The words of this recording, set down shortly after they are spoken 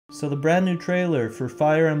So the brand new trailer for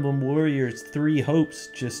Fire Emblem Warriors 3 Hopes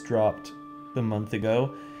just dropped a month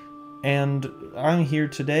ago, and I'm here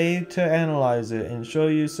today to analyze it and show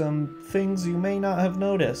you some things you may not have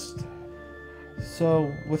noticed.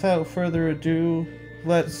 So without further ado,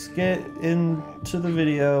 let's get into the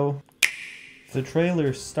video. The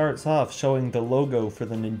trailer starts off showing the logo for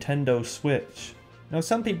the Nintendo Switch. Now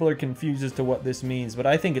some people are confused as to what this means, but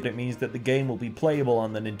I think it means that the game will be playable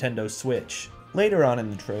on the Nintendo Switch. Later on in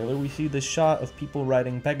the trailer, we see this shot of people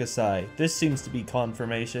riding Pegasi. This seems to be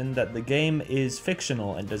confirmation that the game is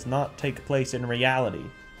fictional and does not take place in reality,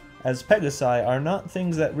 as Pegasi are not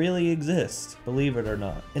things that really exist, believe it or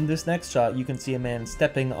not. In this next shot, you can see a man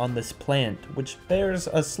stepping on this plant, which bears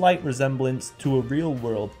a slight resemblance to a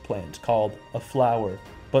real-world plant called a flower.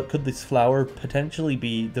 But could this flower potentially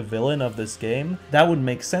be the villain of this game? That would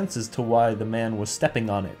make sense as to why the man was stepping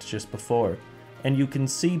on it just before. And you can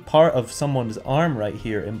see part of someone's arm right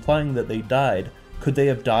here, implying that they died. Could they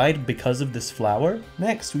have died because of this flower?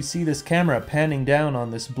 Next, we see this camera panning down on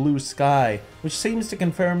this blue sky, which seems to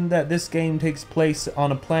confirm that this game takes place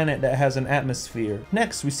on a planet that has an atmosphere.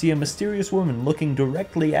 Next, we see a mysterious woman looking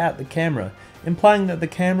directly at the camera, implying that the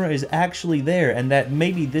camera is actually there and that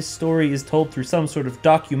maybe this story is told through some sort of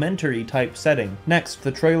documentary type setting. Next,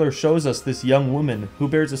 the trailer shows us this young woman who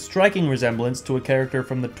bears a striking resemblance to a character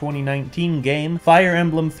from the 2019 game Fire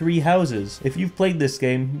Emblem 3 Houses. If you've played this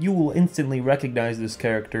game, you will instantly recognize this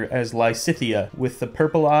character as Lysithea. With the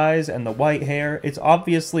purple eyes and the white hair, it's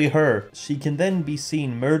obviously her. She can then be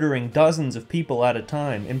seen murdering dozens of people at a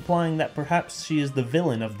time, implying that perhaps she is the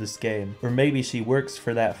villain of this game. Or maybe she works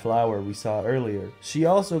for that flower we saw earlier. She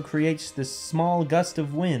also creates this small gust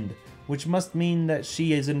of wind, which must mean that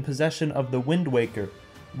she is in possession of the Wind Waker,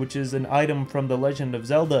 which is an item from The Legend of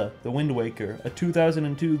Zelda: The Wind Waker, a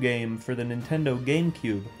 2002 game for the Nintendo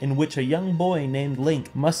GameCube, in which a young boy named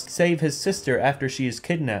Link must save his sister after she is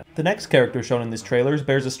kidnapped. The next character shown in this trailer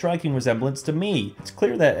bears a striking resemblance to me. It's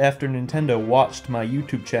clear that after Nintendo watched my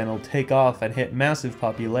YouTube channel take off and hit massive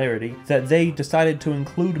popularity, that they decided to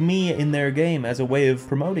include me in their game as a way of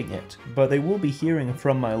promoting it. But they will be hearing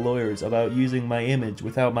from my lawyers about using my image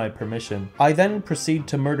without my permission. I then proceed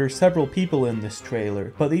to murder several people in this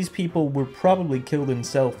trailer, but these people were probably killed in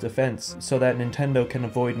self-defense, so that Nintendo can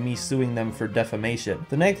avoid me suing them for defamation.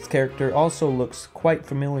 The next character also looks quite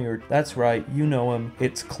familiar. That's right, you know him.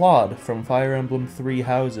 It's Claude from Fire Emblem 3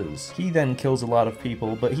 Houses. He then kills a lot of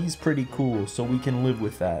people, but he's pretty cool, so we can live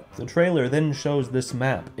with that. The trailer then shows this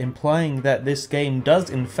map, implying that this game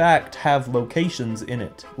does in fact have locations in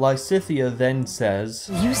it. Lysithea then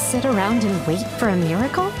says, "You sit around and wait for a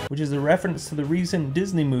miracle?" which is a reference to the recent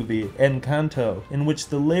Disney movie, Encanto, in which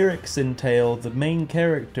the lyrics entail the main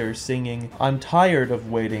character singing, "I'm tired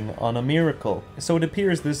of waiting on a miracle." So it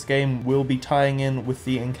appears this game will be tying in with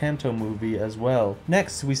the Encanto movie as well.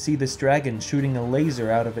 Next, we see this dragon shooting a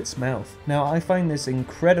laser out of its mouth. Now, I find this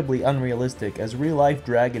incredibly unrealistic, as real-life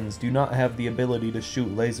dragons do not have the ability to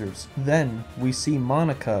shoot lasers. Then, we see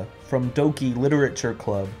Monica from Doki Literature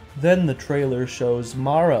Club. Then the trailer shows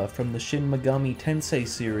Mara from the Shin Megami Tensei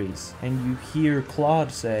series, and you hear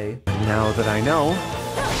Claude say, "Now that I know,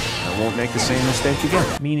 I won't make the same mistake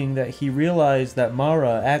again." Meaning that he realized that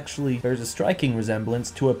Mara actually bears a striking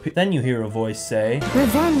resemblance to a Then you hear a voice say,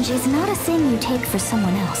 "Revenge is not a thing you take for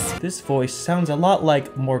someone else." This voice sounds a lot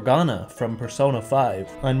like Morgana from Persona 5,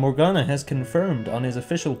 and Morgana has confirmed on his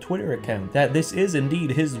official Twitter account that this is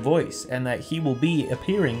indeed his voice, and that he will be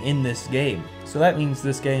appearing in this game. So that means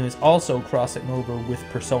this game is also crossing over with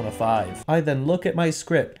Persona 5. I then look at my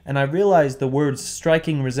script, and I realize the words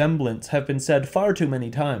striking resemblance have been said far too many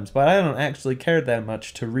times, but I don't actually care that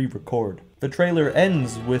much to re-record. The trailer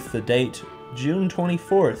ends with the date June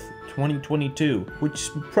 24th, 2022, which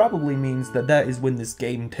probably means that that is when this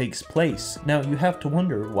game takes place. Now you have to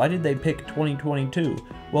wonder, why did they pick 2022?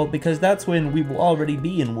 Well, because that's when we will already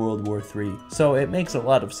be in World War III, so it makes a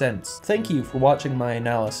lot of sense. Thank you for watching my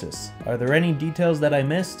analysis. Are there any details that I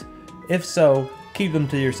missed? If so, keep them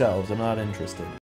to yourselves, I'm not interested.